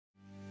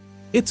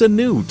It's a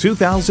new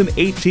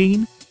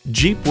 2018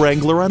 Jeep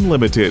Wrangler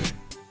Unlimited.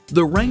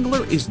 The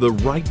Wrangler is the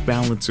right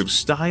balance of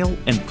style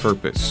and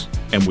purpose.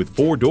 And with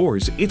 4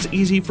 doors, it's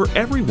easy for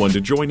everyone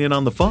to join in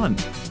on the fun.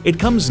 It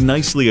comes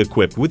nicely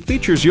equipped with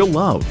features you'll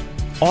love: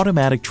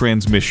 automatic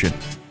transmission,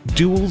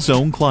 dual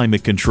zone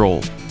climate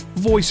control,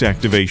 voice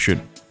activation,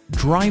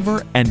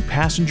 driver and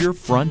passenger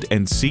front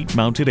and seat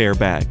mounted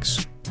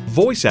airbags,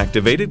 voice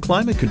activated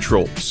climate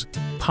controls,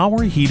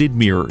 power heated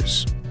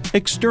mirrors,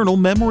 external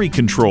memory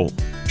control,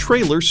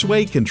 trailer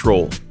sway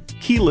control,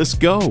 keyless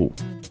go,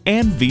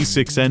 and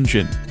V6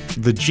 engine.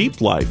 The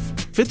Jeep life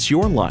fits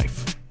your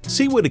life.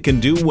 See what it can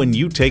do when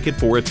you take it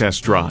for a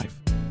test drive.